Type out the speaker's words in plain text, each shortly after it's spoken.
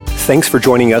Thanks for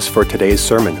joining us for today's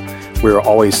sermon. We are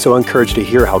always so encouraged to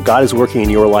hear how God is working in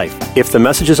your life. If the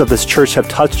messages of this church have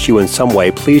touched you in some way,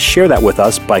 please share that with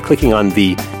us by clicking on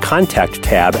the Contact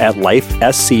tab at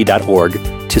lifesc.org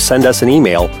to send us an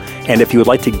email. And if you would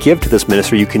like to give to this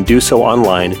ministry, you can do so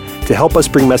online to help us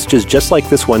bring messages just like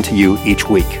this one to you each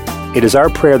week. It is our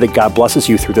prayer that God blesses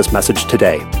you through this message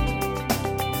today.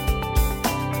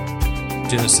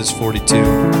 Genesis 42.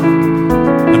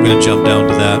 I'm going to jump down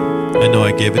to that. I know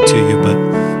I gave it to you, but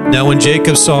now when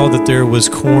Jacob saw that there was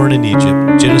corn in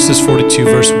Egypt, Genesis 42,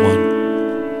 verse 1.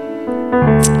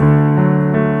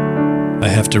 I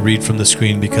have to read from the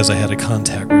screen because I had a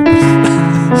contact rip.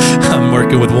 I'm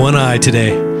working with one eye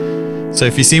today. So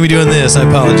if you see me doing this, I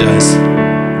apologize.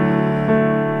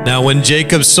 Now when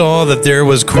Jacob saw that there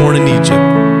was corn in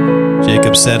Egypt,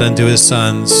 Jacob said unto his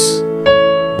sons,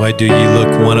 why do ye look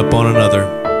one upon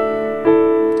another?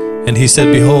 And he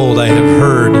said, behold, I have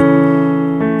heard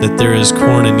that there is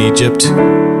corn in Egypt.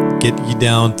 Get ye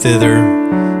down thither,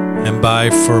 and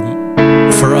buy for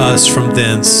us from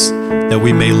thence, that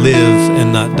we may live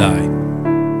and not die.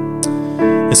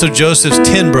 And so Joseph's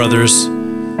 10 brothers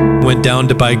went down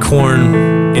to buy corn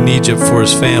in Egypt for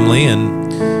his family,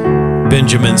 and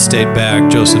Benjamin stayed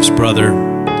back, Joseph's brother.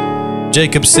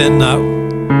 Jacob sent not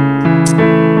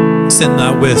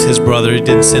with his brother. He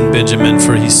didn't send Benjamin,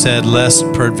 for he said, lest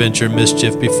peradventure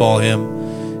mischief befall him.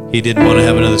 He didn't want to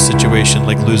have another situation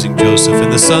like losing Joseph.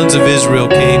 And the sons of Israel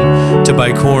came to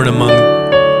buy corn among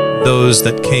those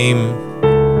that came,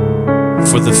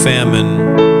 for the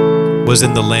famine was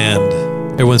in the land.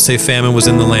 Everyone say, famine was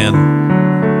in the land.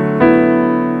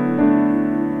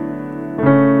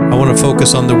 I want to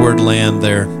focus on the word land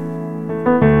there.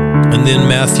 And then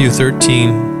Matthew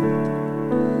 13.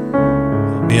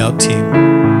 Help me out, team.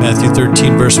 Matthew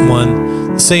 13, verse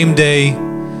 1. The same day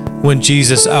when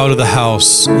Jesus out of the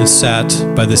house and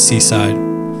sat by the seaside,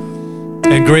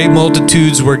 and great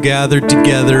multitudes were gathered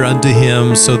together unto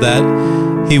him, so that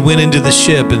he went into the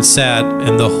ship and sat,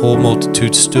 and the whole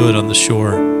multitude stood on the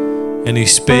shore. And he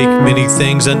spake many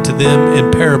things unto them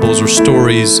in parables or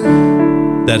stories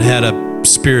that had a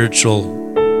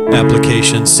spiritual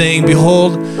application, saying,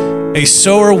 behold, a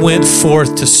sower went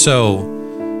forth to sow.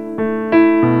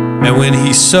 And when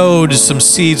he sowed, some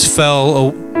seeds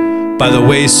fell by the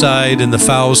wayside, and the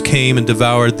fowls came and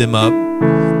devoured them up.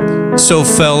 So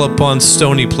fell upon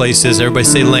stony places, everybody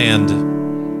say land,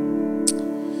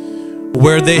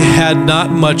 where they had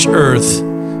not much earth,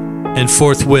 and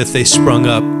forthwith they sprung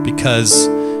up, because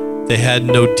they had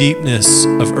no deepness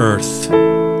of earth.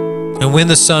 And when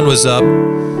the sun was up,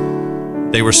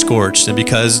 they were scorched, and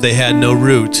because they had no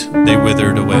root, they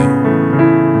withered away.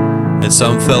 And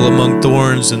some fell among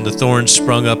thorns, and the thorns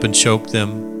sprung up and choked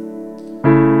them.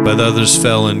 But others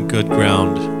fell in good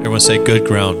ground. Everyone say good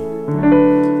ground.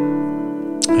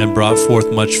 And brought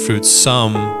forth much fruit,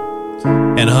 some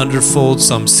an 100-fold,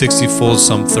 some 60-fold,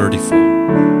 some 30-fold.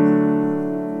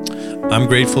 I'm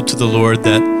grateful to the Lord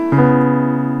that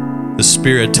the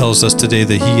Spirit tells us today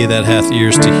that he that hath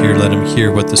ears to hear, let him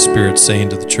hear what the Spirit's saying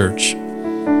to the church.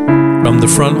 From the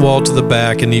front wall to the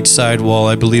back and each side wall,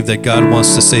 I believe that God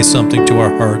wants to say something to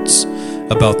our hearts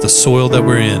about the soil that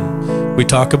we're in. We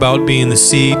talk about being the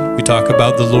seed. We talk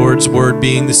about the Lord's word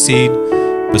being the seed,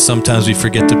 but sometimes we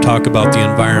forget to talk about the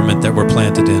environment that we're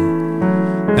planted in.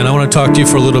 And I want to talk to you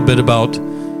for a little bit about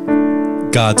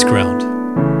God's ground.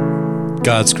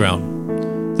 God's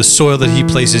ground. The soil that he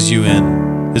places you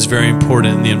in is very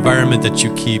important, and the environment that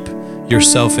you keep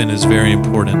yourself in is very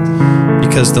important,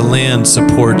 because the land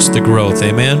supports the growth.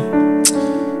 Amen?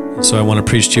 So I want to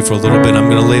preach to you for a little bit. I'm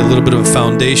going to lay a little bit of a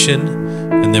foundation,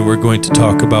 and then we're going to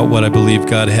talk about what I believe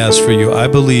God has for you. I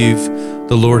believe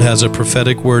the Lord has a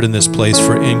prophetic word in this place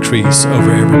for increase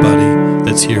over everybody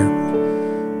that's here.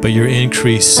 But your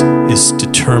increase is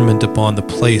determined upon the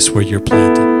place where you're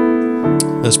planted.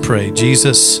 Let's pray.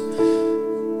 Jesus,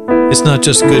 it's not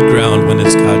just good ground when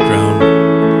it's God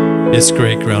ground. It's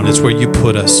great ground. It's where you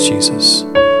put us, Jesus.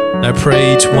 And I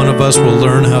pray each one of us will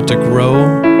learn how to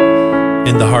grow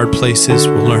in the hard places.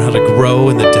 We'll learn how to grow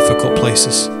in the difficult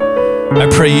places. I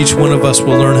pray each one of us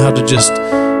will learn how to just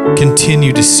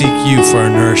continue to seek you for our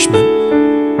nourishment.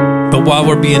 But while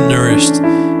we're being nourished,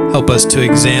 help us to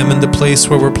examine the place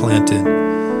where we're planted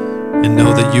and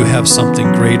know that you have something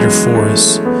greater for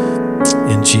us.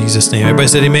 In Jesus' name. Everybody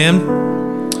said amen?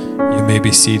 You may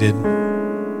be seated.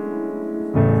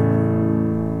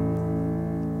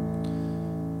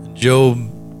 Job,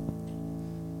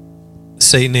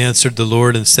 Satan answered the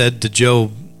Lord and said to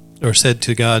Job, or said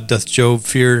to God, doth Job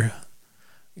fear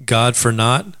God for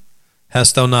naught?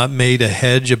 Hast thou not made a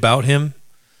hedge about him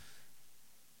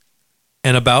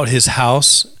and about his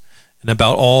house and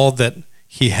about all that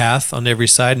he hath on every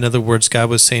side. In other words, God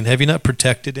was saying, have you not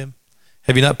protected him?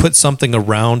 Have you not put something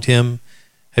around him?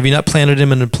 Have you not planted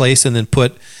him in a place and then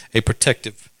put a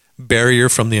protective barrier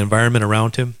from the environment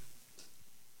around him?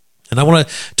 And I want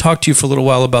to talk to you for a little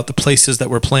while about the places that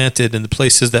we're planted and the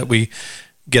places that we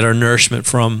get our nourishment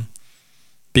from.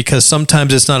 Because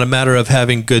sometimes it's not a matter of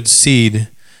having good seed,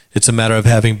 it's a matter of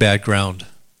having bad ground.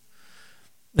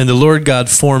 And the Lord God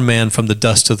formed man from the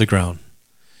dust of the ground.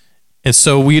 And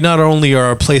so we not only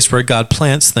are a place where God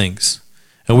plants things,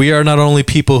 and we are not only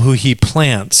people who he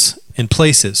plants in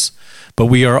places, but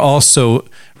we are also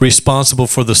responsible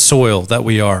for the soil that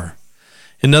we are.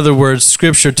 In other words,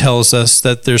 Scripture tells us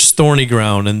that there's thorny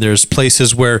ground and there's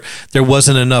places where there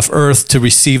wasn't enough earth to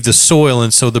receive the soil,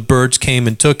 and so the birds came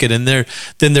and took it. And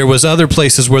then there was other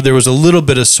places where there was a little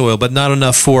bit of soil, but not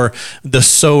enough for the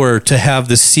sower to have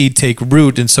the seed take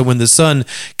root. And so when the sun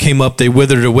came up, they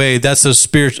withered away. That's a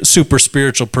super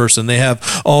spiritual person. They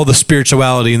have all the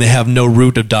spirituality and they have no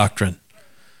root of doctrine.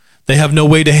 They have no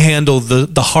way to handle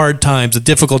the hard times, the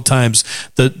difficult times,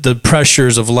 the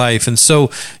pressures of life. And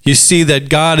so you see that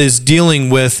God is dealing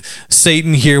with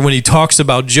Satan here when he talks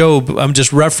about Job. I'm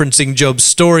just referencing Job's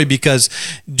story because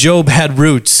Job had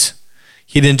roots.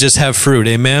 He didn't just have fruit.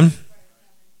 Amen?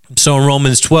 So in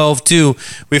Romans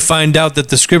 12:2, we find out that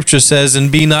the Scripture says,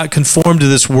 and be not conformed to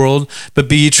this world, but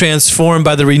be ye transformed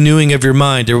by the renewing of your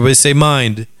mind. Everybody say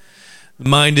mind. The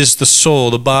mind is the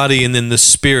soul, the body, and then the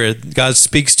spirit. God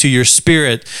speaks to your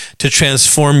spirit to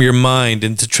transform your mind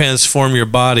and to transform your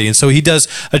body. And so he does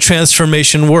a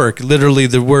transformation work. Literally,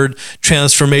 the word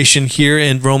transformation here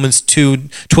in Romans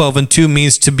 2:12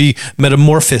 means to be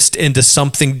metamorphosed into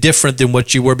something different than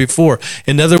what you were before.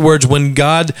 In other words, when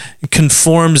God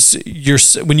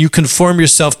when you conform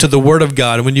yourself to the Word of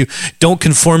God, and when you don't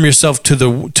conform yourself to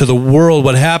the world,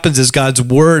 what happens is God's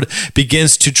Word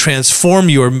begins to transform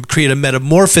you or create a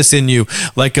metamorphosis in you,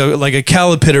 like a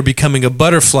caterpillar becoming a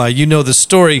butterfly. You know the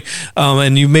story,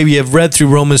 and you maybe have read through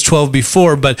Romans 12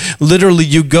 before, but literally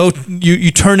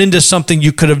you turn into something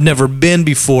you could have never been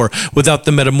before without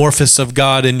the metamorphosis of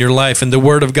God in your life and the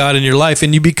Word of God in your life,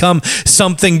 and you become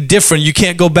something different. You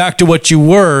can't go back to what you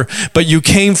were, but you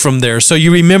came from there. So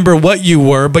you remember what you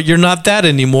were, but you're not that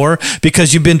anymore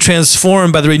because you've been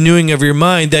transformed by the renewing of your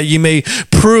mind, that you may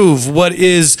prove what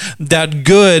is that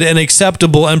good and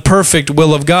acceptable and perfect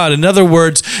will of God. In other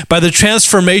words, by the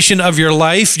transformation of your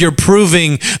life, you're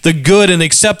proving the good and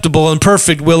acceptable and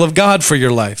perfect will of God for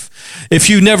your life. If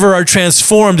you never are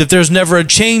transformed, if there's never a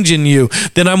change in you,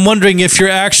 then I'm wondering if you're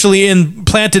actually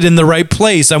planted in the right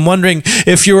place. I'm wondering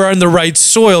if you are in the right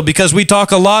soil, because we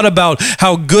talk a lot about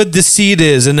how good the seed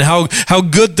is and how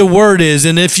good the word is.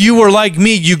 And if you were like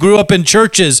me, you grew up in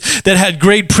churches that had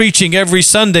great preaching every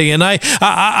Sunday, and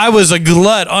I was a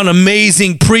glut on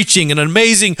amazing preaching and an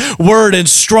amazing word and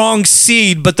strong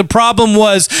seed. But the problem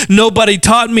was nobody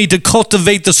taught me to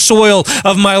cultivate the soil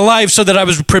of my life so that I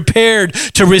was prepared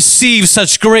to receive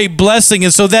such great blessing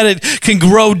and so that it can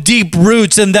grow deep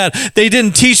roots, and that they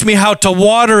didn't teach me how to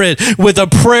water it with a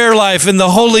prayer life in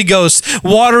the Holy Ghost,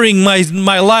 watering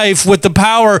my life with the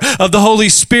power of the Holy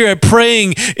Spirit,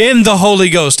 praying in the Holy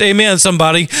Ghost. Amen,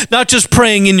 somebody. Not just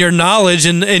praying in your knowledge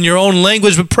and in your own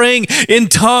language, but praying in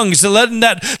tongues, and letting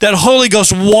that Holy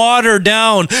Ghost water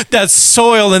down that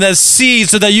soil and that seed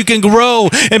so that you can grow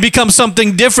and become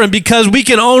something different, because we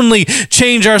can only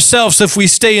change ourselves if we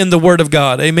stay in the Word of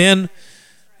God. Amen.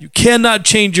 You cannot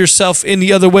change yourself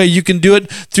any other way. You can do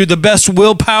it through the best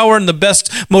willpower and the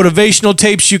best motivational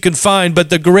tapes you can find,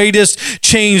 but the greatest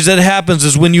change that happens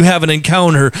is when you have an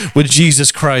encounter with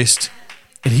Jesus Christ,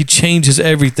 and he changes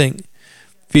everything.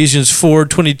 Ephesians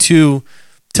 4:22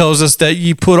 tells us that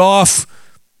ye put off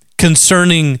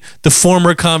concerning the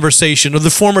former conversation or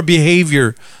the former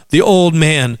behavior, the old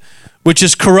man, which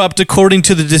is corrupt according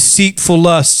to the deceitful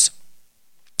lusts.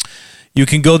 You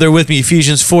can go there with me,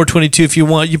 Ephesians 4:22 if you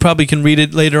want. You probably can read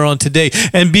it later on today.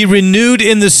 And be renewed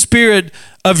in the spirit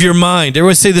of your mind.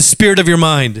 Everyone say the spirit of your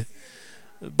mind.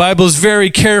 The Bible is very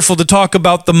careful to talk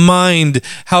about the mind,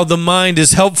 how the mind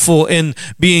is helpful in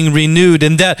being renewed,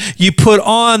 and that you put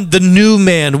on the new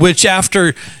man, which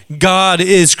after God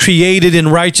is created in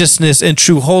righteousness and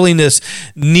true holiness,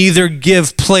 neither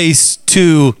give place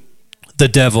to the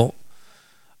devil.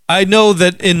 I know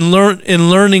that in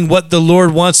learning what the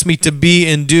Lord wants me to be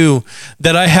and do,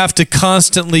 that I have to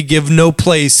constantly give no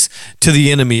place to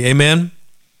the enemy. Amen?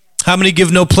 How many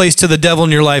give no place to the devil in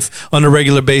your life on a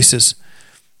regular basis?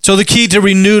 So the key to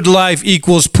renewed life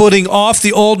equals putting off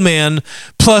the old man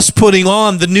plus putting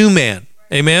on the new man.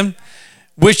 Amen?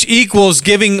 Which equals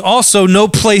giving also no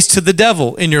place to the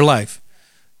devil in your life.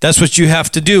 That's what you have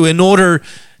to do in order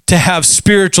to have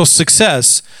spiritual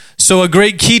success. So a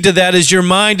great key to that is your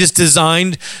mind is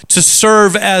designed to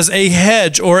serve as a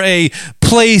hedge or a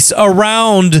place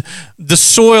around the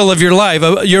soil of your life.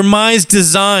 Your mind's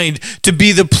designed to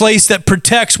be the place that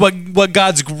protects what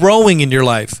God's growing in your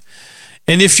life.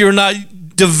 And if you're not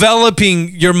developing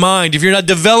your mind, if you're not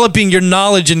developing your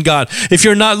knowledge in God, if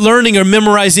you're not learning or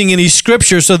memorizing any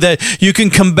scripture so that you can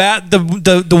combat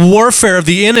the warfare of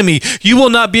the enemy, you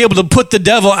will not be able to put the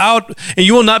devil out, and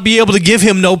you will not be able to give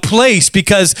him no place,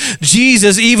 because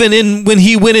Jesus, even when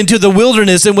he went into the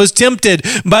wilderness and was tempted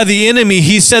by the enemy,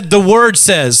 he said, the word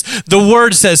says,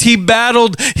 he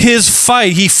battled his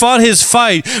fight. He fought his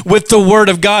fight with the word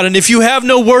of God. And if you have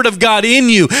no word of God in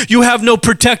you, you have no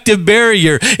protective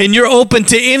barrier, and you're open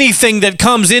to anything that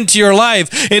comes into your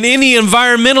life, and any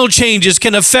environmental changes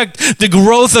can affect the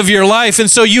growth of your life.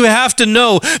 And so you have to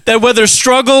know that whether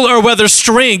struggle or whether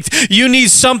strength, you need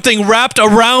something wrapped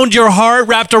around your heart,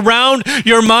 wrapped around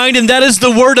your mind, and that is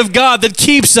the word of God that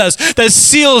keeps us, that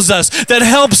seals us, that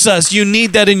helps us. You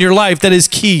need that in your life. That is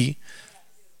key.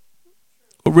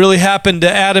 What really happened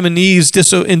to Adam and Eve's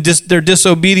their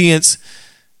disobedience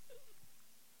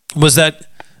was that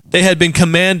they had been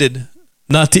commanded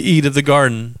not to eat of the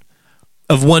garden,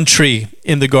 of one tree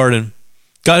in the garden.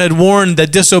 God had warned that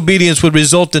disobedience would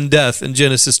result in death in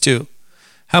Genesis 2.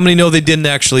 How many know they didn't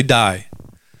actually die?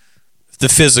 The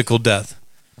physical death.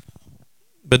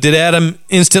 But did Adam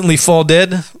instantly fall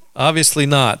dead? Obviously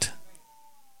not.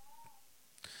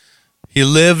 He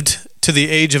lived to the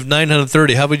age of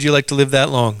 930. How would you like to live that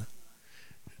long?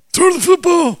 Throw the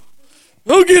football.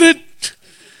 I'll get it.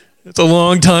 It's a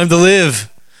long time to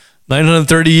live.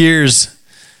 930 years.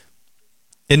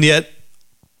 And yet,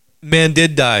 man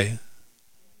did die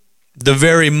the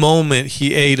very moment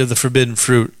he ate of the forbidden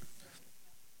fruit.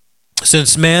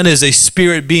 Since man is a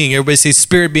spirit being, everybody say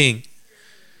spirit being,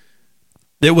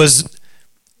 it was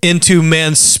into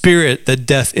man's spirit that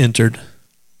death entered.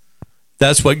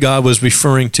 That's what God was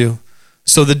referring to.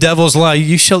 So the devil's lie,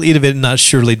 you shall eat of it and not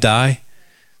surely die.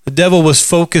 The devil was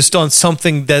focused on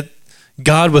something that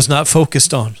God was not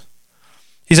focused on.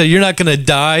 He said, you're not going to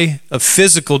die a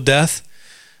physical death,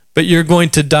 but you're going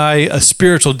to die a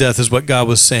spiritual death, is what God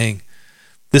was saying.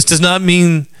 This does not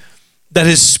mean that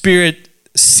his spirit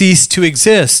ceased to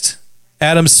exist.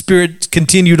 Adam's spirit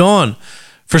continued on.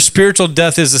 For spiritual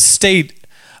death is a state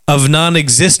of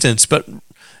non-existence, but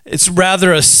it's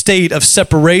rather a state of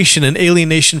separation and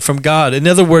alienation from God. In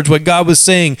other words, what God was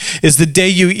saying is the day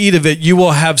you eat of it, you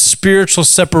will have spiritual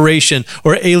separation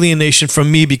or alienation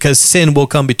from me, because sin will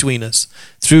come between us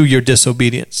through your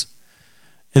disobedience.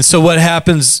 And so what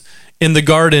happens in the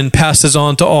garden passes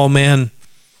on to all man,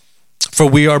 for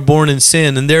we are born in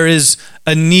sin. And there is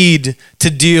a need to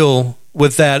deal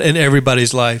with that in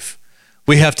everybody's life.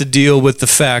 We have to deal with the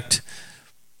fact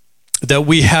that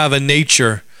we have a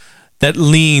nature that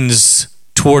leans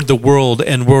toward the world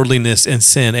and worldliness and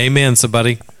sin. Amen,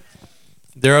 somebody.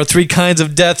 There are three kinds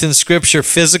of death in Scripture: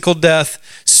 physical death,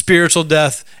 spiritual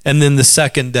death, and then the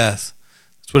second death.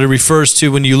 That's what it refers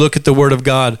to when you look at the Word of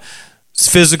God.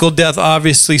 Physical death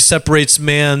obviously separates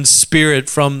man's spirit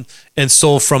from and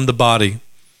soul from the body.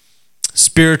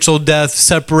 Spiritual death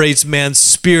separates man's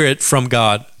spirit from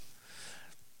God.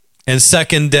 And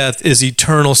second death is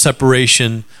eternal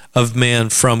separation of man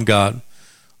from God.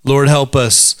 Lord, help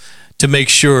us to make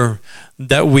sure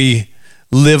that we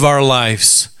live our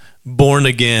lives born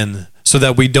again, so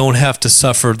that we don't have to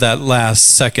suffer that last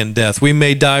second death. We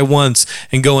may die once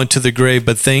and go into the grave,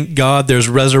 but thank God there's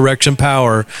resurrection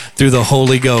power through the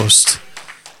Holy Ghost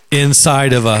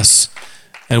inside of us.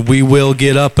 And we will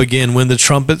get up again. When the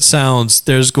trumpet sounds,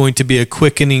 there's going to be a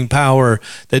quickening power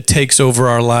that takes over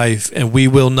our life, and we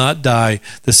will not die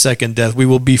the second death. We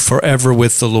will be forever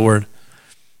with the Lord.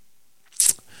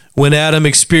 When Adam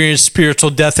experienced spiritual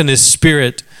death in his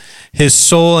spirit, his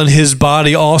soul and his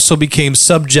body also became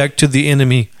subject to the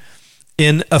enemy.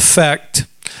 In effect,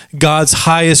 God's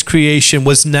highest creation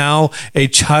was now a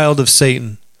child of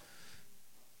Satan.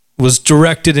 Was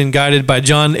directed and guided by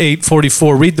John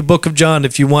 8:44. Read the book of John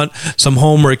if you want some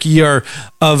homework. Ye are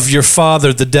of your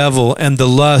father the devil, and the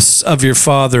lusts of your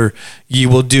father ye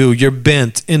will do. You're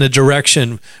bent in a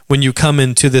direction when you come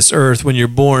into this earth, when you're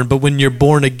born. But when you're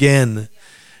born again,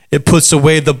 it puts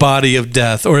away the body of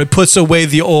death, or it puts away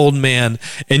the old man,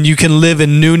 and you can live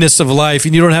in newness of life,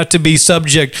 and you don't have to be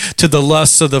subject to the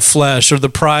lusts of the flesh or the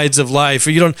prides of life,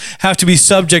 or you don't have to be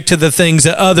subject to the things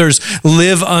that others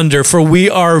live under, for we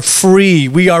are free.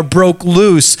 We are broke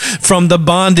loose from the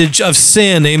bondage of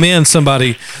sin. Amen,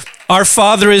 somebody. Our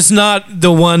Father is not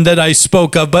the one that I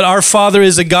spoke of, but our Father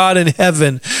is a God in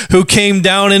heaven who came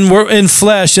down in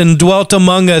flesh and dwelt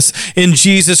among us in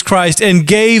Jesus Christ and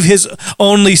gave his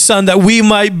only Son that we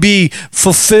might be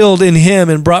fulfilled in him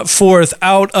and brought forth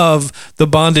out of the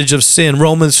bondage of sin.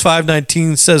 Romans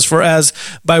 5:19 says, for as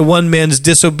by one man's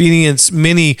disobedience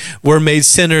many were made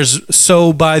sinners,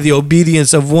 so by the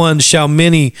obedience of one shall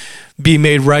many be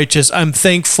made righteous. I'm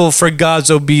thankful for God's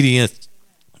obedience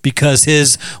because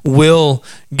his will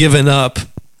given up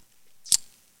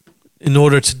in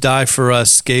order to die for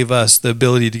us gave us the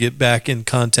ability to get back in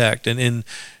contact and in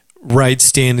right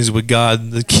standings with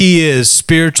God. The key is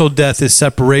spiritual death is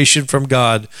separation from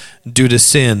God due to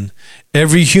sin.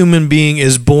 Every human being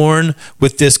is born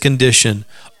with this condition.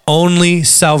 Only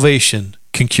salvation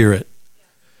can cure it.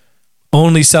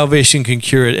 Only salvation can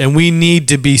cure it. And we need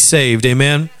to be saved.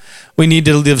 Amen? We need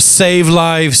to live saved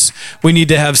lives. We need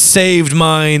to have saved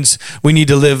minds. We need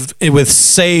to live with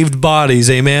saved bodies.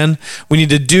 Amen? We need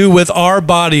to do with our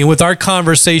body and with our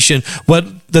conversation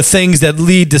what the things that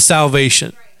lead to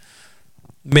salvation.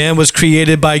 Man was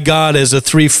created by God as a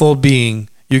threefold being.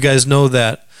 You guys know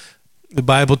that. The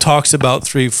Bible talks about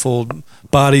threefold: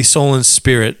 body, soul, and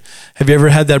spirit. Have you ever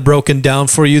had that broken down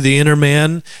for you? The inner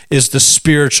man is the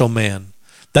spiritual man.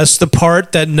 That's the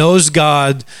part that knows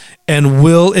God and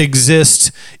will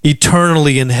exist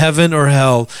eternally in heaven or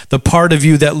hell. The part of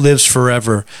you that lives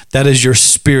forever. That is your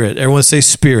spirit. Everyone say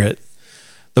spirit.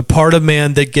 The part of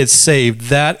man that gets saved.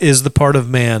 That is the part of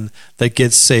man that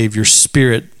gets saved. Your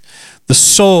spirit. The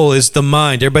soul is the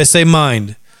mind. Everybody say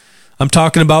mind. I'm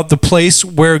talking about the place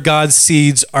where God's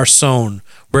seeds are sown,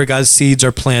 where God's seeds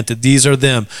are planted. These are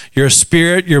them. Your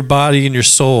spirit, your body, and your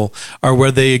soul are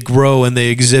where they grow and they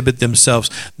exhibit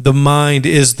themselves. The mind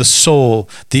is the soul,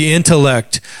 the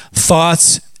intellect,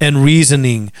 thoughts and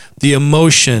reasoning, the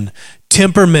emotion,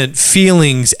 temperament,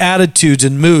 feelings, attitudes,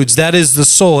 and moods. That is the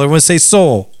soul. Everyone say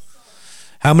soul.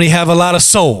 How many have a lot of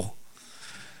soul?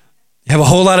 You have a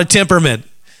whole lot of temperament.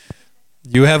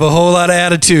 You have a whole lot of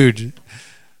attitude.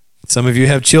 Some of you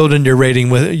have children you're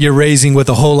raising with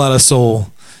a whole lot of soul.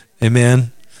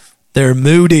 Amen. They're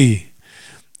moody.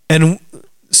 And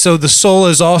so the soul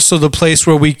is also the place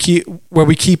where we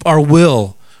keep our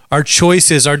will, our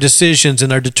choices, our decisions,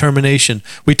 and our determination.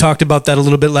 We talked about that a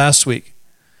little bit last week.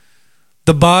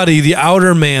 The body, the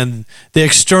outer man, the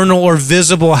external or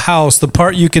visible house, the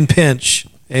part you can pinch.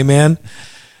 Amen.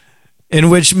 In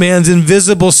which man's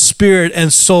invisible spirit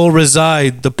and soul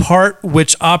reside, the part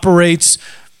which operates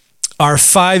our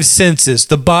five senses.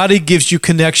 The body gives you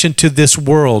connection to this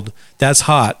world. That's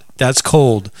hot. That's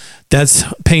cold. That's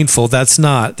painful. That's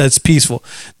not. That's peaceful.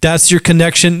 That's your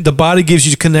connection. The body gives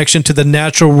you connection to the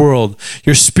natural world.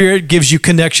 Your spirit gives you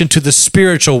connection to the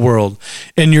spiritual world.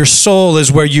 And your soul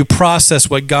is where you process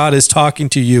what God is talking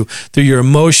to you through your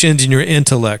emotions and your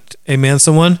intellect. Amen,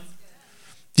 someone?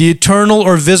 The eternal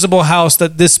or visible house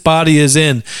that this body is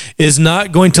in is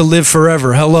not going to live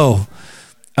forever. Hello.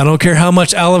 I don't care how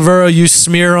much aloe vera you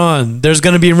smear on. There's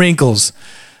going to be wrinkles.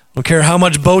 I don't care how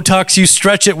much Botox you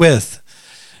stretch it with.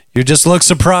 You just look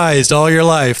surprised all your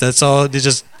life. That's all.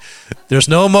 There's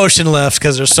no emotion left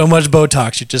because there's so much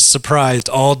Botox. You're just surprised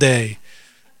all day.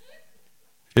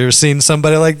 You ever seen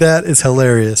somebody like that? It's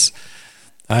hilarious.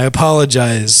 I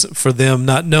apologize for them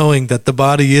not knowing that the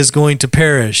body is going to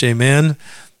perish. Amen.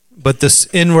 But this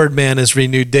inward man is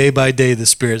renewed day by day, the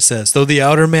Spirit says. Though the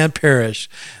outer man perish,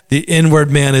 the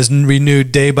inward man is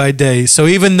renewed day by day. So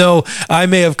even though I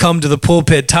may have come to the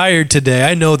pulpit tired today,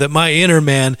 I know that my inner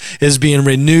man is being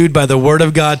renewed by the Word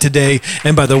of God today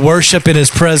and by the worship in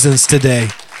His presence today.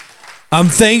 I'm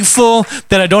thankful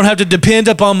that I don't have to depend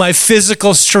upon my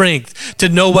physical strength to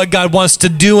know what God wants to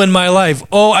do in my life.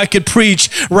 Oh, I could preach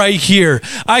right here.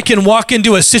 I can walk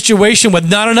into a situation with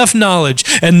not enough knowledge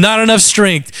and not enough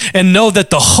strength and know that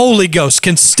the Holy Ghost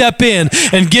can step in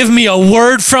and give me a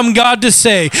word from God to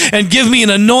say and give me an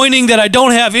anointing that I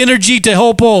don't have energy to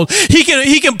help hold. He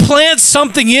can plant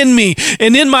something in me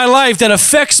and in my life that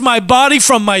affects my body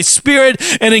from my spirit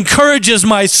and encourages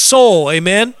my soul.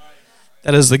 Amen.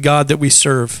 That is the God that we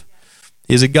serve.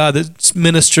 He is a God that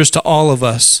ministers to all of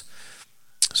us.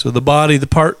 So the body, the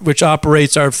part which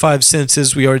operates our five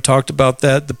senses, we already talked about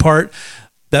that. The part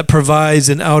that provides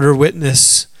an outer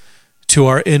witness to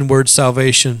our inward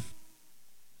salvation.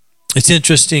 It's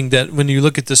interesting that when you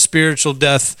look at the spiritual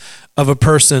death of a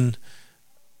person,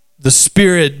 the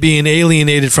spirit being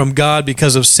alienated from God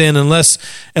because of sin,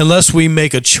 unless we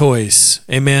make a choice,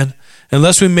 amen?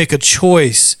 Unless we make a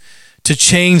choice to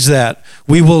change that,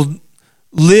 we will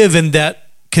live in that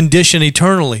condition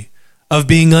eternally of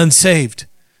being unsaved.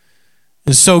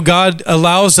 And so God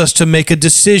allows us to make a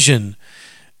decision.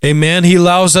 Amen. He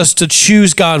allows us to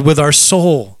choose God with our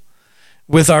soul,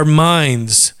 with our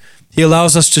minds. He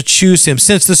allows us to choose him.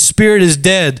 Since the spirit is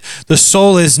dead, the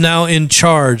soul is now in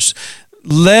charge.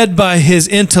 Led by his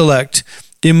intellect,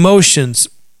 emotions,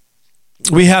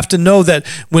 we have to know that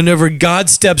whenever God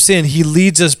steps in, he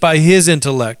leads us by his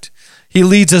intellect. He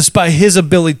leads us by his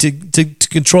ability to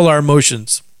control our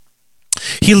emotions.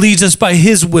 He leads us by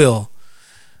his will.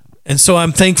 And so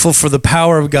I'm thankful for the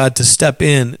power of God to step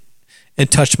in and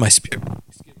touch my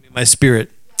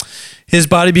spirit. His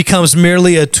body becomes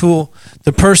merely a tool.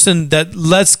 The person that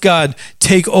lets God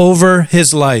take over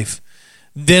his life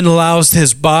then allows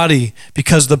his body,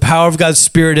 because of the power of God's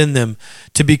Spirit in them,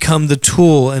 to become the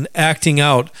tool and acting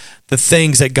out the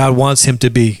things that God wants him to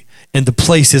be and the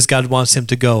places God wants him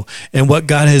to go. And what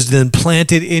God has then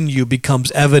planted in you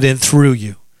becomes evident through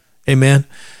you. Amen?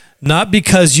 Not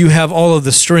because you have all of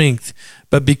the strength,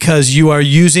 but because you are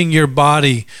using your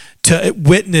body to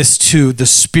witness to the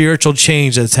spiritual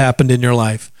change that's happened in your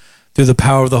life through the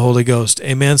power of the Holy Ghost.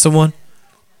 Amen, someone?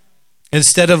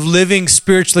 Instead of living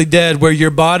spiritually dead, where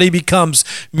your body becomes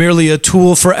merely a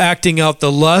tool for acting out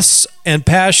the lusts and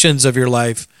passions of your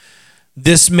life,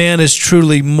 this man is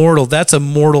truly mortal. That's a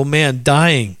mortal man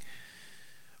dying,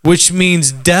 which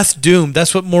means death doomed.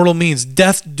 That's what mortal means,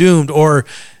 death doomed or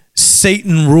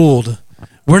Satan ruled.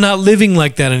 We're not living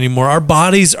like that anymore. Our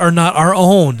bodies are not our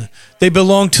own. They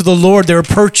belong to the Lord. They're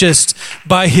purchased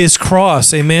by his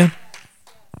cross. Amen.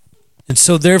 And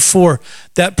so therefore,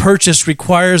 that purchase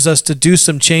requires us to do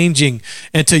some changing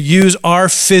and to use our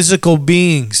physical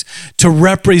beings to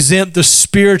represent the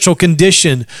spiritual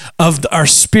condition of our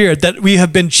spirit, that we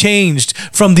have been changed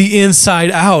from the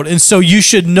inside out. And so you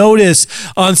should notice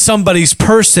on somebody's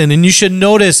person, and you should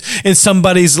notice in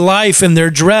somebody's life and their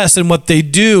dress and what they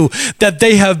do, that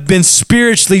they have been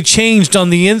spiritually changed on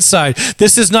the inside.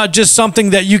 This is not just something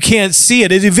that you can't see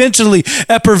it. It eventually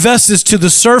effervesces to the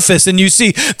surface, and you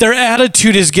see their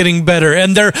attitude is getting better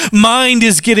and their mind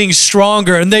is getting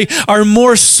stronger, and they are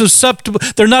more susceptible.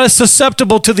 They're not as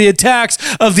susceptible to the attacks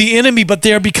of the enemy, but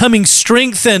they are becoming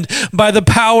strengthened by the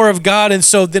power of God. And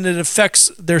so then it affects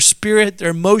their spirit, their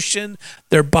emotion,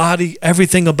 their body,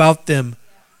 everything about them.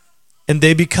 And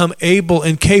they become able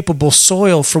and capable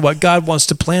soil for what God wants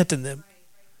to plant in them,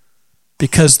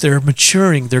 because they're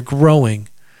maturing, they're growing.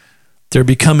 They're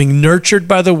becoming nurtured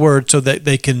by the word so that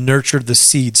they can nurture the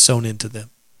seed sown into them.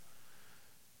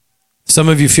 Some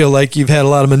of you feel like you've had a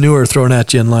lot of manure thrown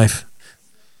at you in life.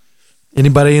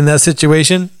 Anybody in that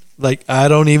situation? Like, I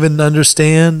don't even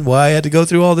understand why I had to go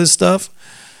through all this stuff.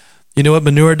 You know what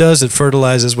manure does? It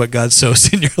fertilizes what God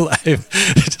sows in your life.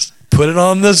 Just put it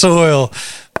on the soil.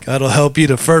 God will help you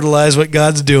to fertilize what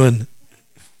God's doing.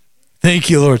 Thank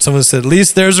you, Lord. Someone said, at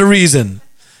least there's a reason.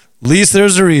 At least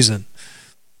there's a reason.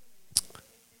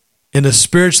 In a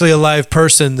spiritually alive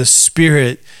person, the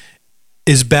spirit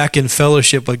is back in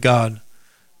fellowship with God.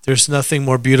 There's nothing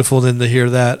more beautiful than to hear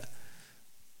that.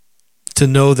 To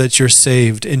know that you're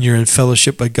saved and you're in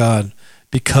fellowship with God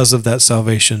because of that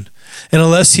salvation. And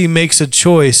unless he makes a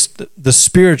choice, the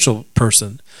spiritual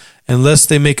person, unless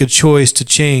they make a choice to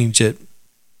change it,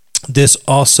 this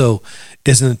also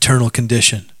is an eternal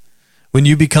condition. When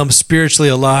you become spiritually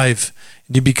alive,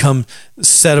 and you become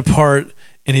set apart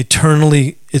and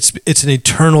eternally, it's an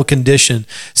eternal condition.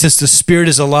 Since the spirit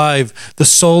is alive, the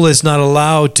soul is not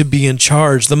allowed to be in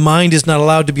charge. The mind is not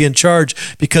allowed to be in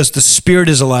charge because the spirit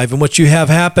is alive. And what you have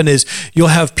happen is you'll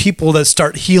have people that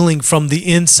start healing from the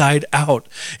inside out.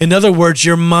 In other words,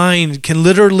 your mind can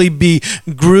literally be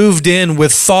grooved in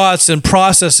with thoughts and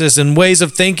processes and ways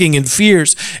of thinking and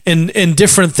fears and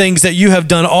different things that you have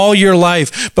done all your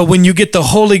life. But when you get the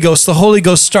Holy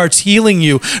Ghost starts healing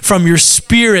you from your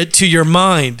spirit to your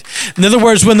mind. In other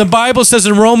words, when the Bible says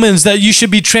in Romans that you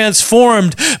should be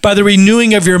transformed by the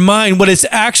renewing of your mind, what it's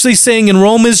actually saying in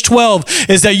Romans 12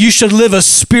 is that you should live a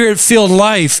spirit-filled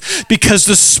life, because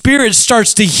the Spirit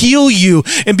starts to heal you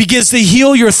and begins to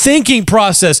heal your thinking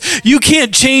process. You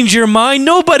can't change your mind.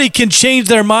 Nobody can change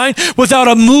their mind without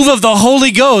a move of the Holy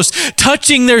Ghost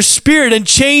touching their spirit and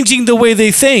changing the way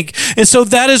they think. And so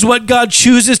that is what God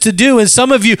chooses to do. And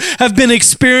some of you have been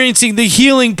experiencing the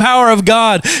healing power of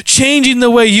God, changing the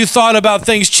way you thought about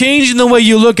things, changing the way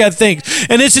you look at things.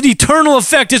 And it's an eternal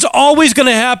effect. It's always going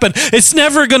to happen. It's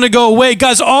never going to go away.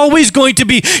 God's always going to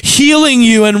be healing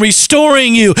you and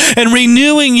restoring you and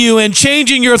renewing you and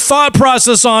changing your thought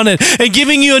process on it and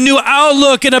giving you a new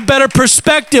outlook and a better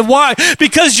perspective. Why?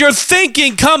 Because your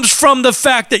thinking comes from the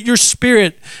fact that your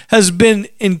spirit has been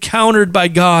encountered by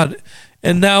God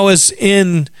and now is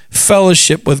in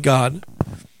fellowship with God.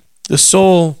 The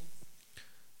soul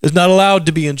is not allowed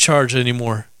to be in charge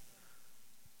anymore.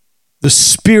 The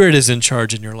Spirit is in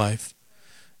charge in your life.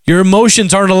 Your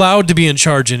emotions aren't allowed to be in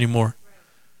charge anymore.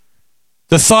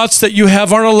 The thoughts that you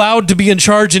have aren't allowed to be in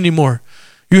charge anymore.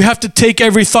 You have to take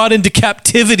every thought into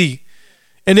captivity.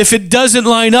 And if it doesn't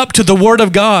line up to the Word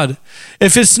of God,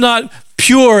 if it's not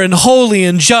pure and holy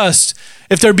and just,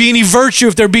 if there be any virtue,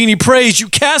 if there be any praise, you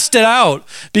cast it out,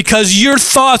 because your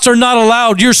thoughts are not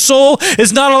allowed. Your soul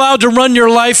is not allowed to run your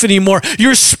life anymore.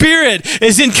 Your spirit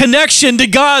is in connection to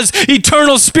God's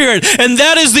eternal spirit. And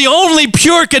that is the only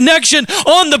pure connection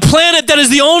on the planet. That is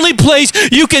the only place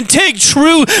you can take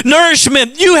true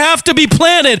nourishment. You have to be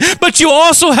planted, but you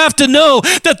also have to know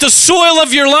that the soil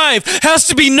of your life has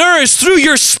to be nourished through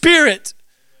your spirit,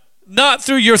 not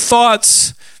through your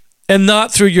thoughts and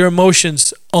not through your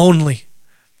emotions only.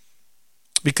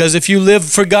 Because if you live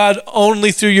for God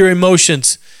only through your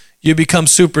emotions, you become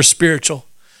super spiritual.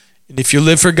 And if you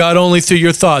live for God only through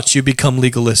your thoughts, you become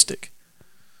legalistic.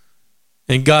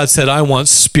 And God said, I want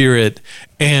spirit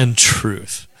and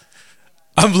truth.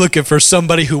 I'm looking for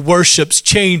somebody who worships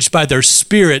changed by their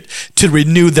spirit to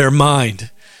renew their mind.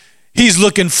 He's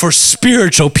looking for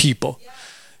spiritual people.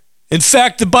 In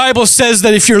fact, the Bible says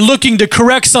that if you're looking to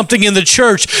correct something in the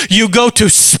church, you go to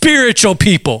spiritual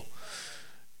people.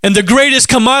 And the greatest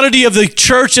commodity of the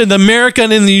church in America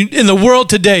and in the world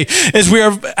today is we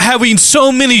are having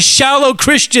so many shallow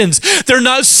Christians. They're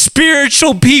not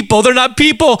spiritual people. They're not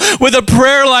people with a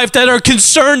prayer life that are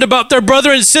concerned about their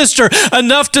brother and sister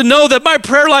enough to know that my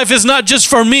prayer life is not just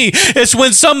for me. It's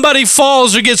when somebody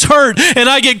falls or gets hurt and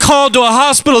I get called to a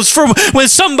hospital. It's for when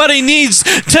somebody needs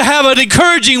to have an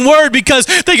encouraging word because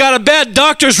they got a bad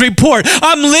doctor's report.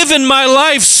 I'm living my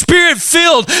life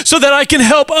spirit-filled so that I can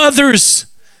help others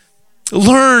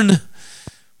learn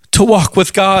to walk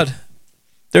with God.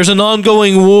 There's an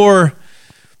ongoing war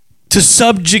to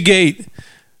subjugate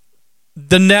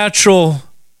the natural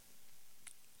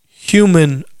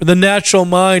human, the natural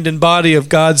mind and body of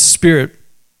God's Spirit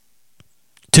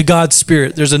to God's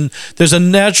Spirit. There's a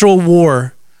natural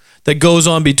war that goes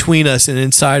on between us and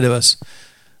inside of us.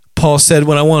 Paul said,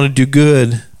 when I want to do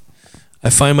good, I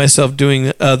find myself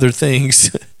doing other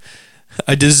things.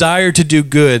 I desire to do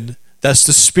good. That's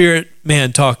the spirit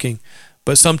man talking.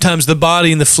 But sometimes the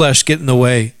body and the flesh get in the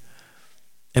way.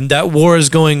 And that war is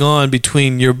going on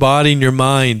between your body and your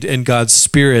mind and God's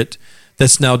Spirit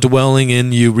that's now dwelling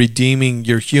in you, redeeming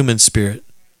your human spirit.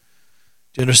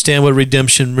 Do you understand what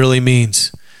redemption really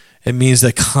means? It means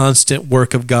the constant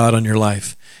work of God on your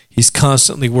life. He's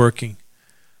constantly working.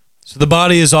 So the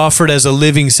body is offered as a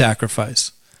living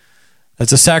sacrifice.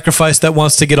 That's a sacrifice that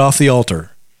wants to get off the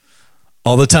altar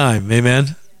all the time.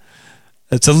 Amen?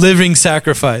 It's a living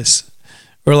sacrifice.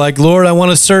 We're like, Lord, I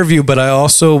want to serve you, but I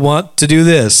also want to do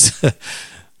this.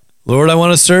 Lord, I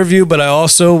want to serve you, but I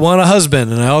also want a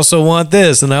husband, and I also want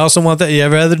this, and I also want that. You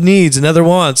have other needs and other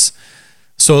wants.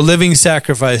 So a living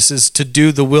sacrifice is to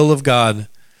do the will of God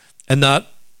and not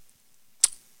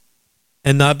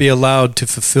be allowed to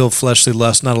fulfill fleshly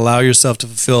lust, not allow yourself to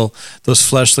fulfill those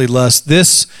fleshly lusts.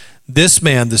 This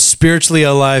man, the spiritually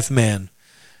alive man,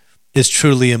 is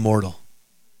truly immortal.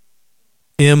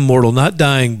 Immortal, not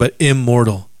dying, but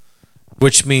immortal,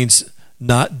 which means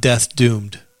not death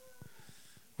doomed.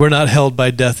 We're not held by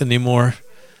death anymore.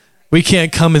 We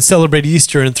can't come and celebrate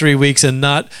Easter in 3 weeks and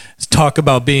not talk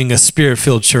about being a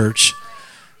spirit-filled church.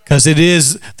 Because it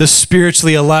is the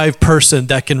spiritually alive person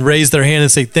that can raise their hand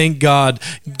and say, thank God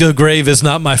the grave is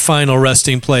not my final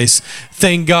resting place.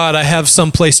 Thank God I have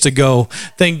some place to go.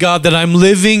 Thank God that I'm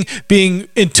living, being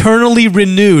eternally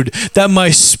renewed, that my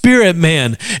spirit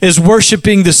man is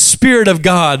worshiping the Spirit of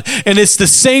God. And it's the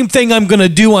same thing I'm going to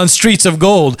do on Streets of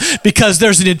Gold, because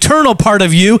there's an eternal part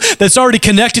of you that's already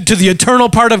connected to the eternal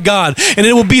part of God. And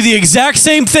it will be the exact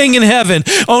same thing in heaven,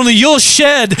 only you'll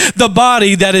shed the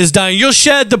body that is dying. You'll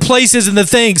shed the places and the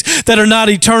things that are not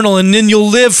eternal, and then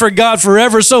you'll live for God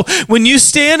forever. So when you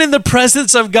stand in the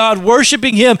presence of God,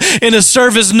 worshiping Him in a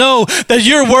service, know that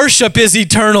your worship is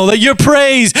eternal, that your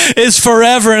praise is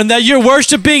forever, and that you're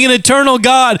worshiping an eternal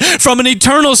God from an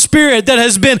eternal Spirit that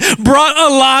has been brought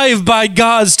alive by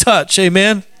God's touch.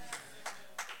 Amen?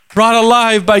 Brought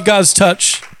alive by God's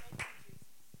touch.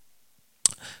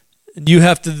 You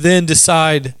have to then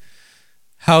decide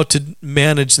how to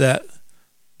manage that,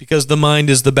 because the mind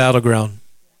is the battleground.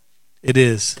 It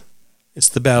is. It's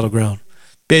the battleground.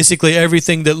 Basically,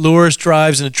 everything that lures,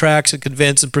 drives, and attracts, and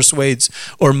convinces, and persuades,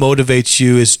 or motivates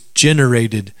you is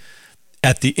generated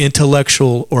at the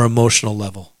intellectual or emotional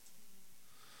level.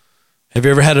 Have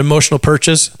you ever had an emotional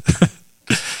purchase?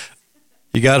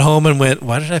 You got home and went,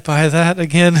 why did I buy that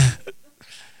again?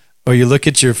 Or you look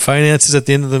at your finances at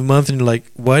the end of the month and you're like,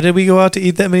 why did we go out to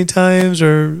eat that many times?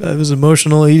 Or it was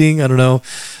emotional eating. I don't know.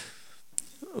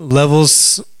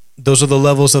 Levels, those are the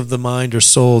levels of the mind or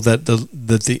soul that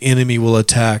the enemy will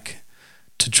attack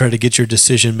to try to get your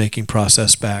decision-making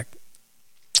process back.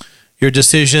 Your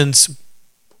decisions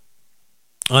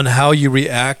on how you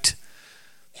react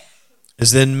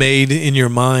is then made in your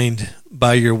mind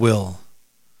by your will.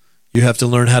 You have to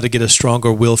learn how to get a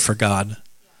stronger will for God,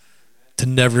 to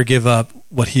never give up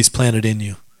what he's planted in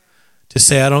you. To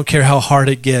say, I don't care how hard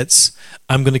it gets,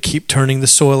 I'm going to keep turning the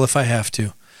soil if I have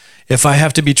to. If I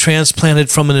have to be transplanted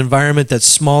from an environment that's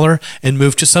smaller and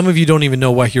moved to, some of you don't even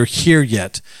know why you're here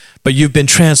yet, but you've been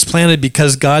transplanted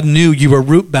because God knew you were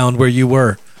root bound where you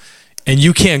were. And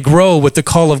you can't grow with the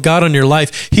call of God on your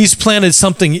life. He's planted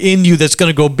something in you that's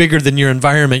going to go bigger than your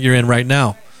environment you're in right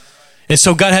now. And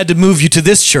so God had to move you to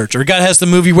this church, or God has to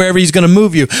move you wherever he's going to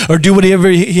move you, or do whatever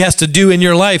he has to do in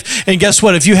your life. And guess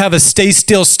what? If you have a stay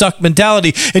still, stuck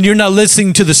mentality and you're not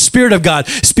listening to the Spirit of God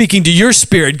speaking to your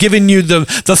spirit, giving you the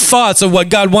thoughts of what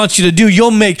God wants you to do,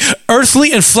 you'll make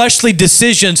earthly and fleshly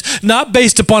decisions not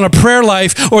based upon a prayer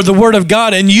life or the Word of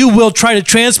God, and you will try to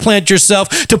transplant yourself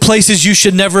to places you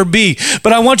should never be.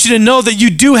 But I want you to know that you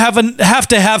do have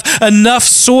to have enough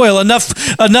soil,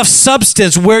 enough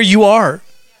substance where you are.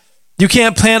 You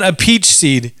can't plant a peach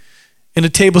seed in a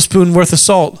tablespoon worth of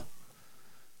salt.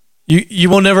 You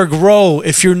will never grow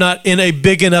if you're not in a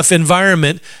big enough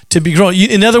environment to be grown.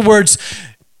 In other words,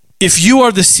 if you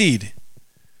are the seed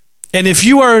and if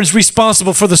you are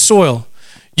responsible for the soil,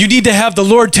 you need to have the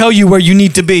Lord tell you where you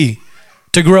need to be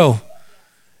to grow.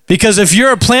 Because if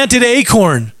you're a planted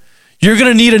acorn, you're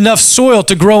going to need enough soil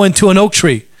to grow into an oak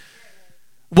tree.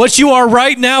 What you are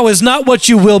right now is not what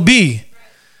you will be.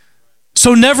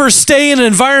 So never stay in an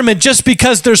environment just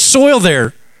because there's soil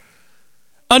there.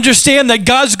 Understand that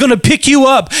God's going to pick you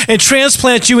up and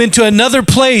transplant you into another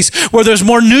place where there's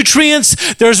more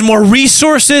nutrients, there's more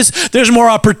resources, there's more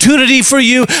opportunity for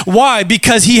you. Why?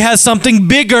 Because he has something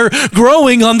bigger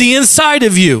growing on the inside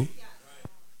of you.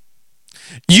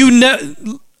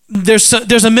 There's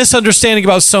a misunderstanding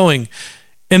about sowing,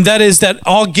 and that is that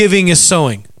all giving is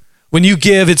sowing. When you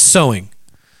give, it's sowing.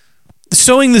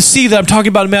 Sowing the seed that I'm talking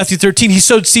about in Matthew 13, he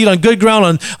sowed seed on good ground,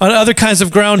 on other kinds of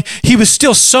ground. He was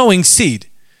still sowing seed.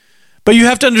 But you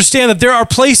have to understand that there are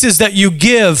places that you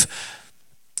give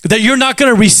that you're not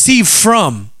going to receive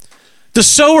from. The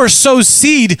sower sows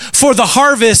seed for the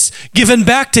harvest given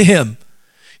back to him.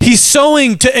 He's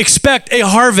sowing to expect a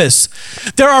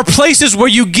harvest. There are places where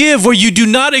you give where you do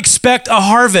not expect a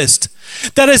harvest.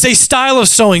 That is a style of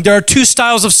sowing. There are two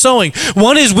styles of sowing.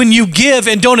 One is when you give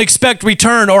and don't expect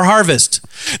return or harvest.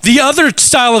 The other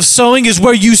style of sowing is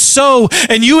where you sow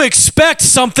and you expect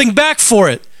something back for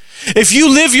it. If you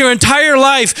live your entire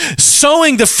life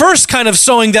sowing the first kind of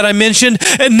sowing that I mentioned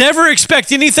and never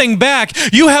expect anything back,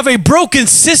 you have a broken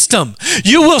system.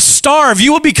 You will starve.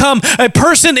 You will become a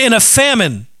person in a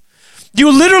famine. You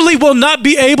literally will not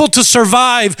be able to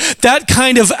survive that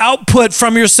kind of output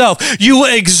from yourself. You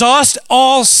will exhaust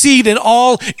all seed and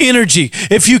all energy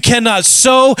if you cannot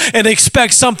sow and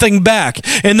expect something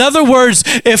back. In other words,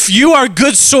 if you are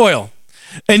good soil,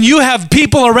 and you have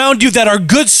people around you that are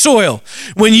good soil,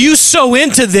 when you sow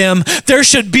into them, there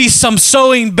should be some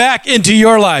sowing back into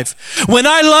your life. When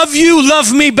I love you,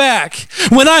 love me back.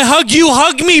 When I hug you,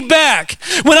 hug me back.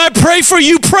 When I pray for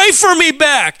you, pray for me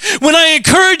back. When I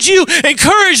encourage you,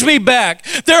 encourage me back.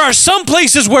 There are some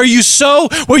places where you sow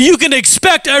where you can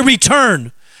expect a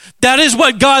return. That is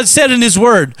what God said in his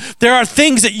word. There are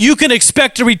things that you can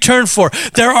expect a return for.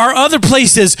 There are other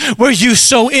places where you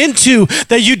sow into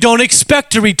that you don't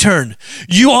expect a return.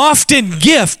 You often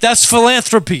gift. That's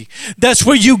philanthropy. That's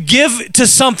where you give to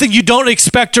something you don't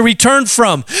expect a return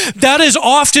from. That is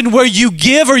often where you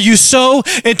give or you sow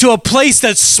into a place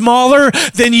that's smaller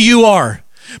than you are.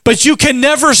 But you can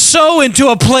never sow into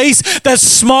a place that's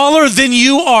smaller than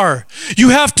you are. You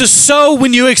have to sow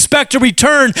when you expect a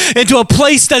return into a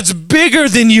place that's bigger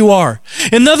than you are.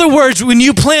 In other words, when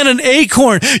you plant an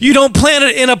acorn, you don't plant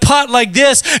it in a pot like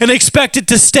this and expect it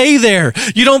to stay there.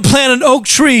 You don't plant an oak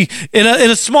tree in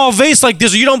a small vase like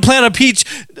this, or you don't plant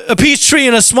a peach tree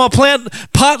in a small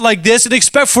pot like this and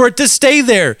expect for it to stay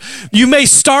there. You may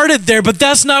start it there, but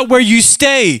that's not where you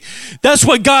stay. That's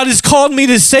what God has called me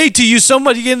to say to you.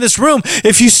 Somebody everybody in this room,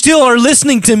 if you still are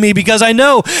listening to me, because I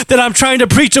know that I'm trying to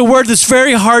preach a word that's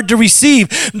very hard to receive.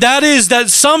 That is that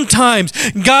sometimes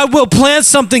God will plant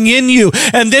something in you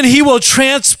and then he will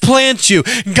transplant you.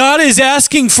 God is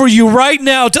asking for you right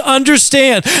now to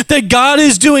understand that God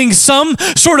is doing some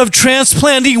sort of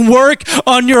transplanting work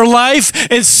on your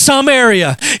life in some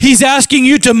area. He's asking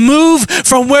you to move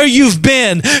from where you've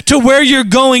been to where you're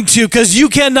going to, because you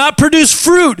cannot produce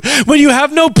fruit when you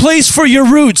have no place for your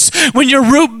roots, when you're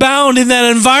root bound in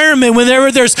that environment,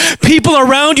 whenever there's people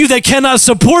around you that cannot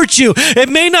support you. It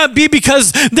may not be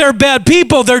because they're bad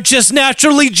people, they're just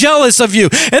naturally jealous of you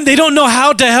and they don't know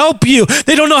how to help you.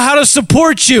 They don't know how to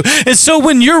support you. And so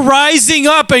when you're rising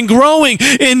up and growing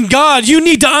in God, you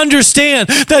need to understand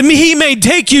that he may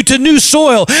take you to new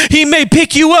soil. He may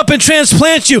pick you up and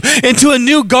transplant you into a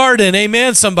new garden.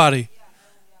 Amen, somebody.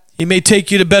 He may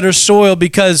take you to better soil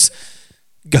because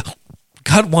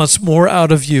God wants more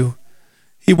out of you.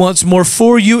 He wants more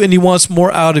for you and he wants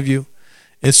more out of you.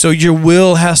 And so your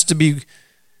will has to be,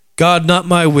 God, not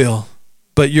my will,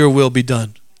 but your will be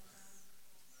done.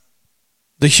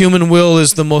 The human will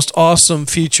is the most awesome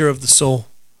feature of the soul,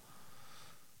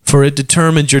 for it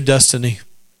determines your destiny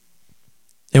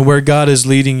and where God is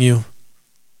leading you.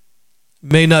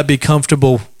 It may not be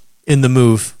comfortable in the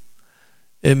move.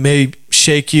 It may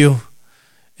shake you.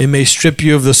 It may strip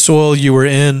you of the soil you were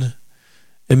in.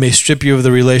 It may strip you of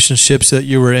the relationships that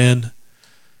you were in.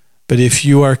 But if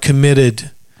you are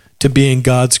committed to being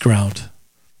God's ground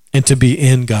and to be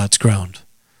in God's ground,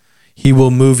 he will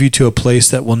move you to a place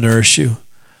that will nourish you.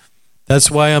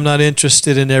 That's why I'm not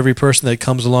interested in every person that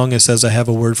comes along and says, I have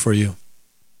a word for you.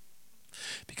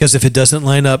 Because if it doesn't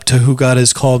line up to who God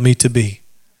has called me to be,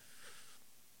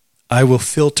 I will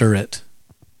filter it.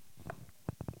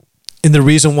 And the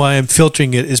reason why I'm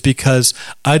filtering it is because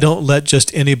I don't let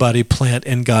just anybody plant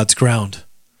in God's ground.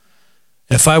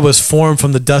 If I was formed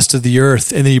from the dust of the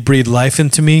earth and he breathed life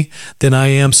into me, then I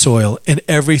am soil, and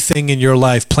everything in your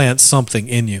life plants something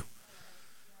in you.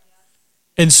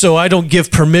 And so I don't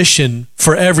give permission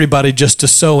for everybody just to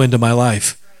sow into my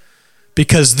life,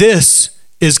 because this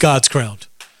is God's ground.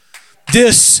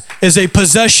 This is a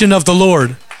possession of the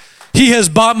Lord. He has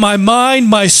bought my mind,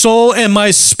 my soul, and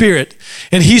my spirit,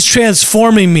 and he's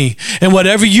transforming me. And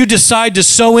whatever you decide to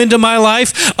sow into my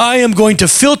life, I am going to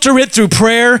filter it through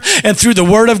prayer and through the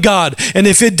word of God. And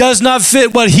if it does not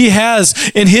fit what he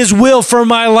has in his will for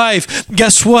my life,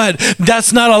 guess what?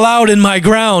 That's not allowed in my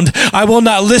ground. I will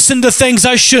not listen to things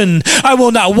I shouldn't. I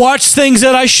will not watch things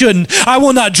that I shouldn't. I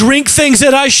will not drink things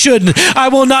that I shouldn't. I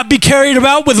will not be carried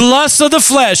about with lusts of the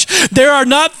flesh. There are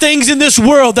not things in this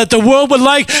world that the world would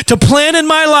like to plant in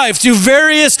my life through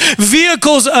various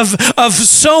vehicles of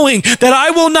sowing that I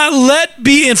will not let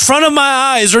be in front of my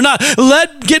eyes, or not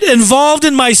let get involved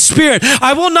in my spirit.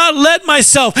 I will not let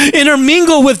myself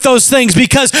intermingle with those things,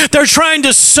 because they're trying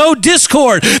to sow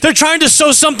discord. They're trying to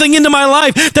sow something into my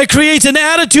life that creates an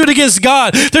attitude against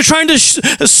God. They're trying to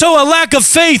sow a lack of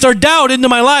faith or doubt into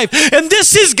my life. And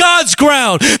this is God's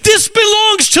ground. This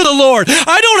belongs to the Lord.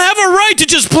 I don't have a right to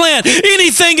just plant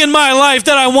anything in my life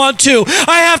that I want to.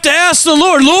 I have to ask the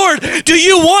Lord, Lord, do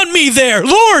you want me there?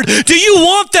 Lord, do you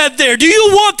want that there? Do you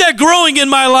want that growing in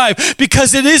my life?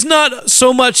 Because it is not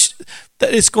so much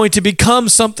that it's going to become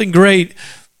something great,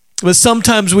 but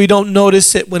sometimes we don't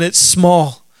notice it when it's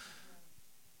small.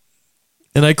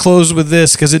 And I close with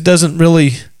this, because it doesn't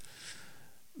really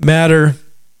matter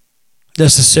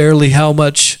necessarily how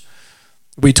much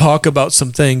we talk about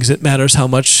some things. It matters how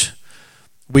much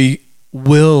we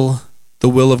will the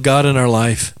will of God in our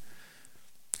life.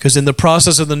 Because in the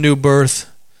process of the new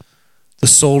birth, the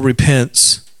soul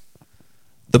repents,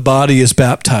 the body is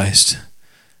baptized,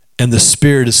 and the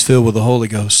spirit is filled with the Holy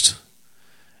Ghost.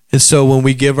 And so when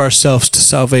we give ourselves to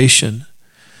salvation,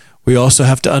 we also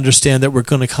have to understand that we're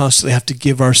going to constantly have to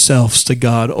give ourselves to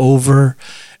God over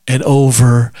and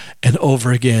over and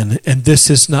over again. And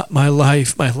this is not my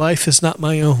life. My life is not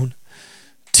my own.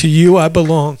 To you I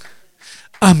belong.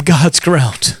 I'm God's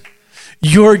ground.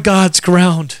 You're God's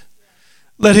ground.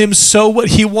 Let him sow what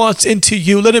he wants into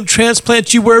you. Let him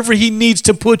transplant you wherever he needs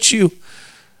to put you.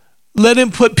 Let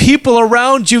him put people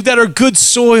around you that are good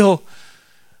soil.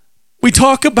 We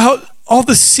talk about all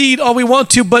the seed, all we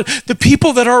want to, but the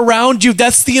people that are around you,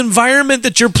 that's the environment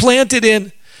that you're planted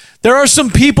in. There are some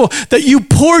people that you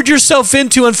poured yourself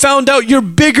into and found out you're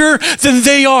bigger than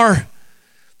they are.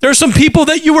 There are some people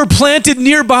that you were planted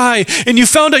nearby and you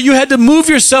found out you had to move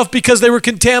yourself because they were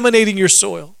contaminating your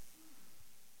soil.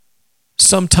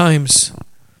 Sometimes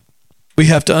we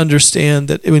have to understand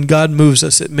that when God moves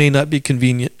us, it may not be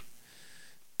convenient,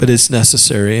 but it's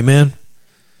necessary. Amen?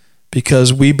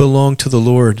 Because we belong to the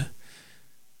Lord.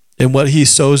 And what he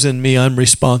sows in me, I'm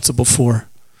responsible for.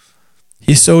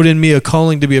 He sowed in me a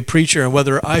calling to be a preacher, and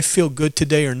whether I feel good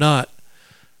today or not,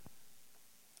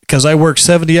 because I worked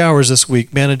 70 hours this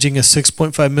week managing a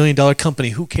 $6.5 million company,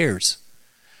 who cares?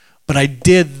 But I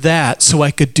did that so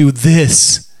I could do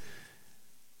this.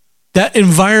 That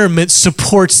environment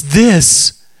supports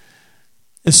this.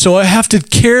 And so I have to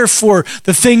care for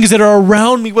the things that are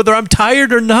around me, whether I'm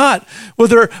tired or not,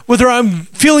 whether I'm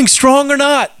feeling strong or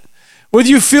not, whether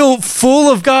you feel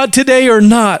full of God today or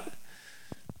not.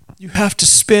 You have to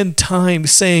spend time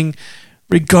saying,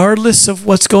 regardless of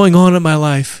what's going on in my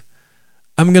life,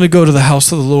 I'm going to go to the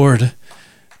house of the Lord,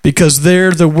 because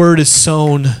there the word is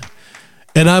sown,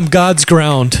 and I'm God's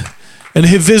ground. And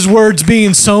if his word's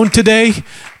being sown today,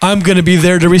 I'm going to be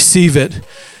there to receive it.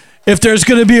 If there's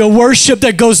going to be a worship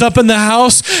that goes up in the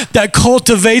house that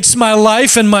cultivates my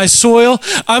life and my soil,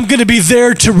 I'm going to be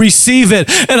there to receive it.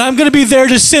 And I'm going to be there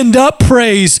to send up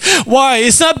praise. Why?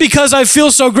 It's not because I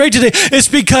feel so great today. It's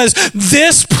because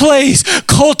this place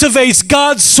cultivates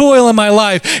God's soil in my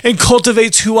life and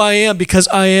cultivates who I am, because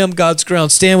I am God's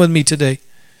ground. Stand with me today.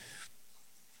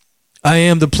 I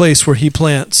am the place where he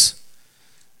plants,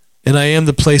 and I am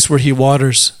the place where he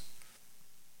waters.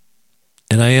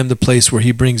 And I am the place where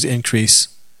he brings increase.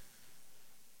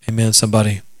 Amen,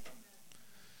 somebody.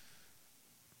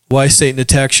 Why Satan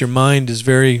attacks your mind is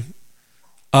very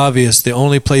obvious. The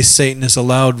only place Satan is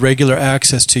allowed regular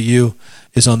access to you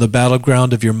is on the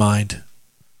battleground of your mind.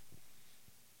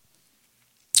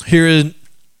 Here in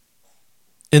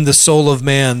the soul of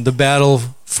man, the battle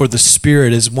for the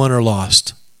spirit is won or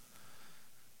lost.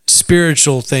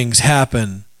 Spiritual things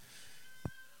happen,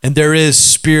 and there is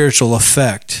spiritual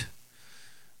effect.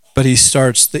 But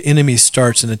the enemy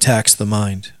starts and attacks the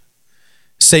mind.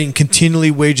 Satan continually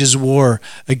wages war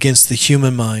against the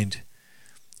human mind.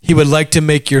 He would like to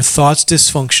make your thoughts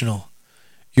dysfunctional,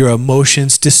 your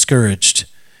emotions discouraged,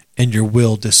 and your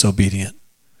will disobedient.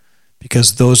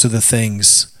 Because those are the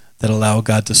things that allow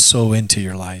God to sow into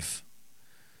your life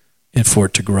and for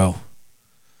it to grow.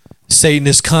 Satan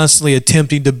is constantly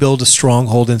attempting to build a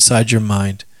stronghold inside your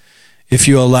mind. If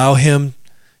you allow him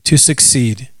to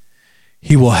succeed,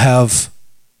 he will have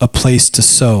a place to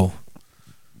sow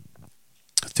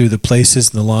through the places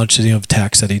and the launching of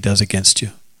attacks that he does against you.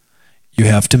 You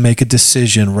have to make a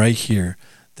decision right here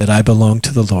that I belong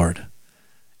to the Lord,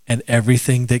 and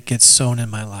everything that gets sown in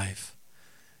my life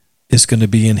is going to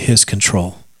be in his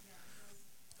control.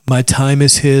 My time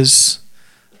is his.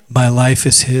 My life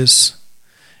is his.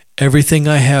 Everything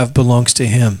I have belongs to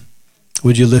him.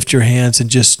 Would you lift your hands and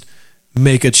just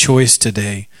make a choice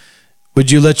today? Would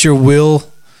you let your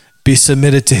will be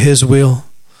submitted to his will?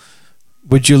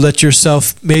 Would you let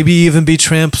yourself maybe even be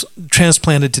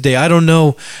transplanted today? I don't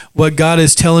know what God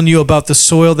is telling you about the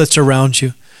soil that's around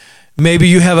you. Maybe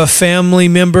you have a family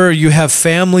member, you have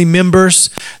family members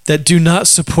that do not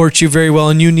support you very well,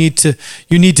 and you need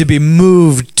to be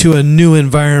moved to a new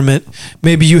environment.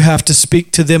 Maybe you have to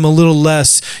speak to them a little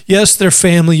less. Yes, they're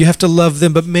family, you have to love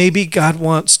them, but maybe God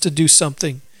wants to do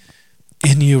something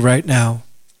in you right now.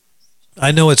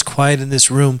 I know it's quiet in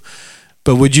this room,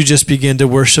 but would you just begin to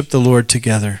worship the Lord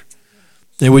together?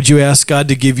 And would you ask God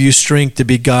to give you strength to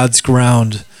be God's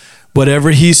ground?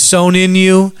 Whatever he's sown in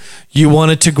you, you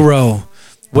want it to grow.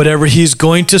 Whatever he's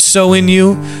going to sow in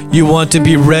you, you want to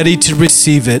be ready to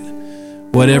receive it.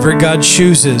 Whatever God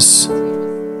chooses.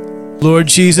 Lord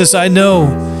Jesus, I know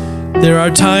there are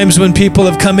times when people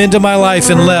have come into my life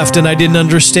and left, and I didn't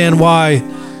understand why,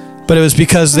 but it was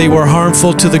because they were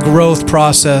harmful to the growth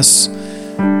process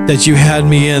that you had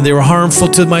me in. They were harmful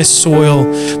to my soil.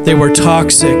 They were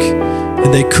toxic,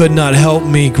 and they could not help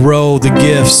me grow the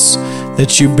gifts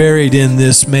that you buried in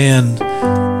this man.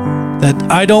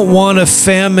 That I don't want a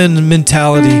famine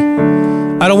mentality.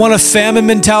 I don't want a famine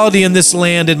mentality in this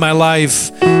land, in my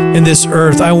life, in this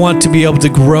earth. I want to be able to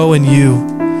grow in you.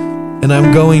 And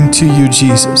I'm going to you,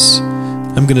 Jesus.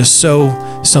 I'm going to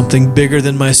sow something bigger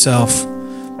than myself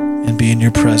and be in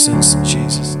your presence,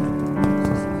 Jesus.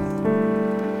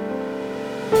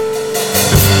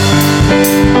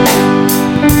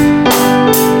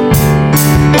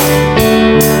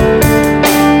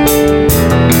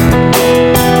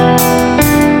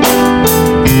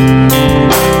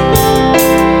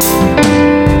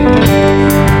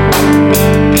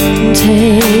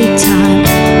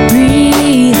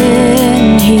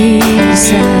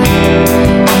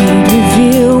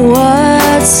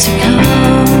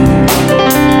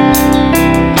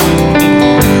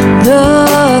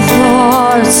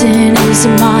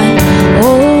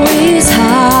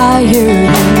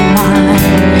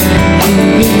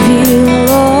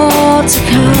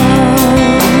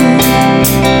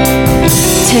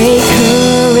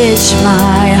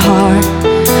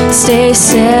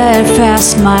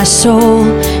 steadfast, my soul.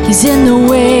 He's in the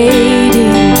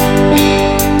waiting.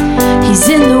 He's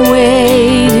in the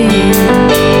waiting.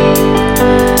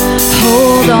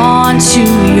 Hold on to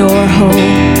your hope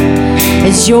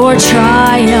as your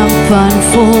triumph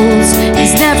unfolds.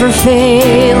 He's never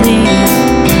failing.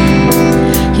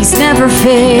 He's never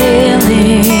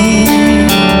failing.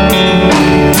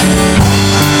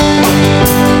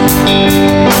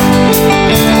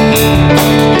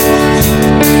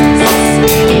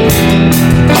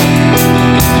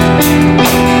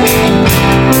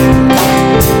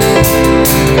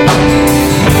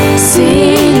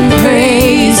 Sing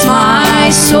praise, my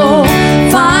soul,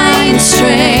 find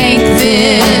strength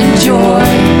in joy.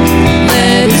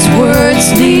 Let his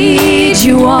words lead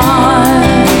you on.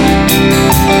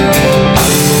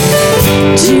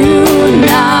 Do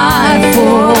not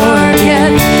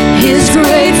forget his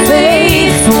great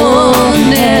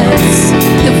faithfulness,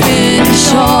 to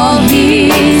finish all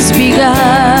he's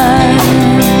begun.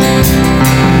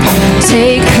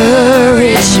 Take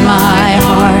courage, my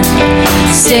heart,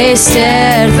 stay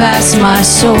steadfast, my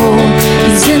soul.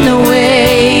 He's in the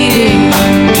waiting.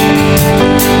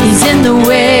 He's in the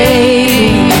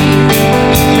waiting.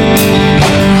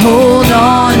 Hold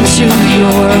on to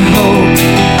your hope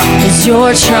as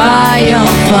your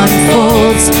triumph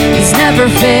unfolds. He's never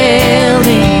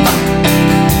failing.